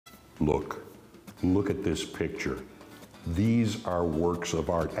Look at this picture. These are works of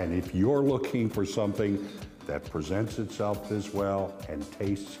art. And if you're looking for something that presents itself this well and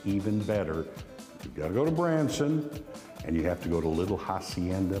tastes even better, you've got to go to Branson, and you have to go to Little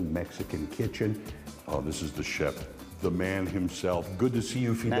Hacienda Mexican Kitchen. Oh, this is the chef, the man himself. Good to see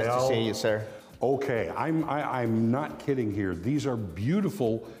you, Fidel. Nice to see you, sir. Okay, I'm not kidding here. These are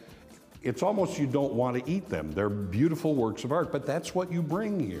beautiful. It's almost you don't want to eat them. They're beautiful works of art, but that's what you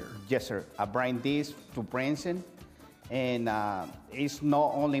bring here. Yes, sir. I bring this to Branson, and it's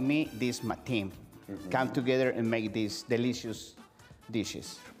not only me, this my team. Come together and make these delicious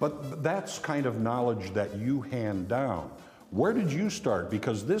dishes. But that's kind of knowledge that you hand down. Where did you start?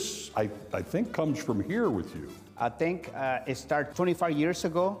 Because this, I think, comes from here with you. I think it started 25 years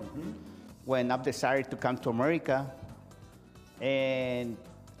ago when I've decided to come to America. And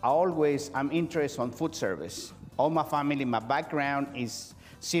I'm interested on food service. All my family, my background is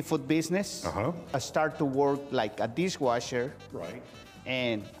seafood business. I started to work like a dishwasher. Right.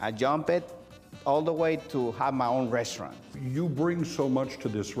 And I jumped it all the way to have my own restaurant. You bring so much to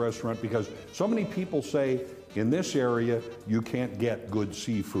this restaurant because so many people say in this area you can't get good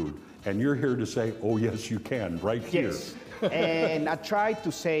seafood. And you're here to say, oh yes, you can, right here. Yes. And I try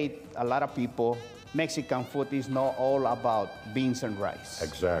to say a lot of people, Mexican food is not all about beans and rice.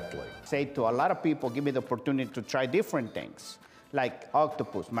 Exactly. Say to a lot of people, give me the opportunity to try different things. Like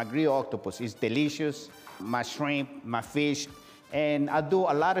octopus, my grilled octopus is delicious, my shrimp, my fish, and I do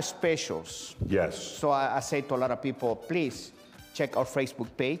a lot of specials. Yes. So I say to a lot of people, please check our Facebook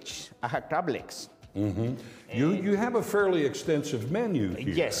page. I have crab legs. You have a fairly extensive menu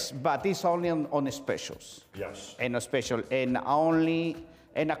here. Yes, but it's only on specials. Yes. And a special, and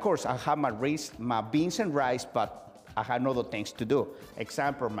of course I have my beans and rice, but I have other things to do.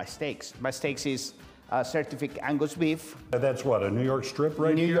 Example, my steaks. My steaks is certified Angus beef. That's what, a New York strip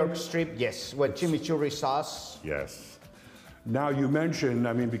right here? New York strip, yes, with chimichurri sauce. Yes. Now you mentioned,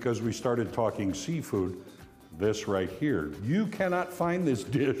 because we started talking seafood, this right here. You cannot find this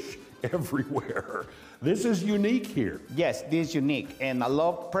dish everywhere. This is unique here. Yes, this is unique. And I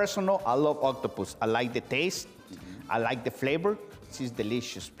love octopus. I like the taste. I like the flavor. This is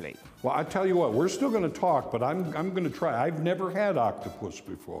delicious plate. Well, I tell you what, we're still going to talk, but I'm going to try. I've never had octopus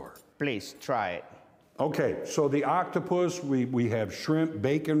before. Please try it. Okay, so the octopus, we have shrimp,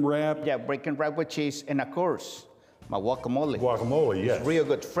 bacon wrap. Yeah, bacon wrap with cheese, and of course, my guacamole. Guacamole, yes. It's real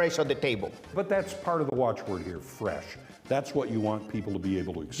good, fresh on the table. But that's part of the watchword here, fresh. That's what you want people to be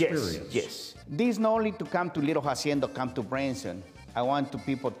able to experience. Yes. This not only to come to Little Hacienda, come to Branson. I want to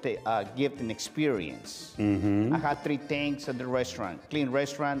people give an experience. I have 3 things at the restaurant: clean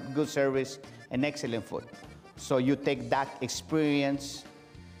restaurant, good service, and excellent food. So you take that experience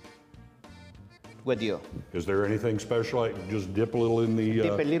with you. Is there anything special? I just dip a little in the...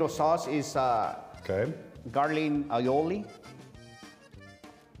 Dip a little sauce is okay. Garlic aioli.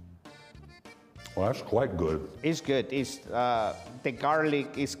 Well, that's quite good. It's good. It's the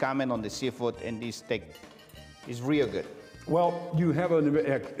garlic is coming on the seafood, and this steak is real good. Well, you have an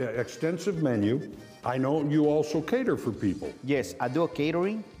extensive menu. I know you also cater for people. Yes, I do a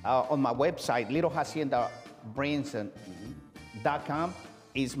catering. On my website, littlehaciendabranson.com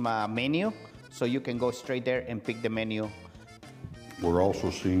is my menu, so you can go straight there and pick the menu. We're also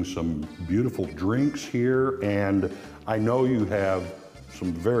seeing some beautiful drinks here, and I know you have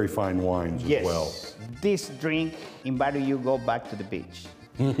some very fine wines as well. Yes, this drink invited you go back to the beach.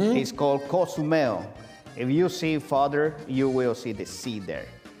 It's called Cozumel. If you see further, you will see the sea there.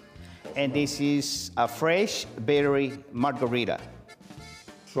 And this is a fresh berry margarita.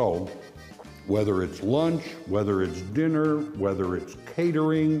 So, whether it's lunch, whether it's dinner, whether it's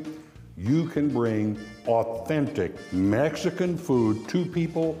catering, you can bring authentic Mexican food to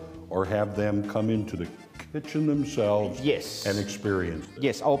people or have them come into the kitchen themselves and experience it.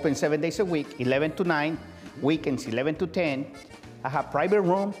 Yes, open 7 days a week, 11 to 9, weekends 11 to 10. I have private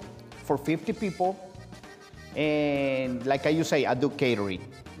room for 50 people. And like you say, I do catering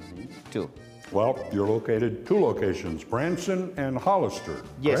too. Well, you're located 2 locations, Branson and Hollister.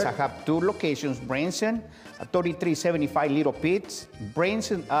 Yes, correct? I have 2 locations, Branson, 3375 Little Pits.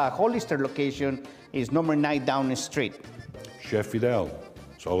 Branson, Hollister location is number 9 down the street. Chef Fidel,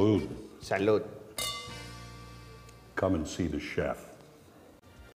 salud. Salud. Come and see the chef.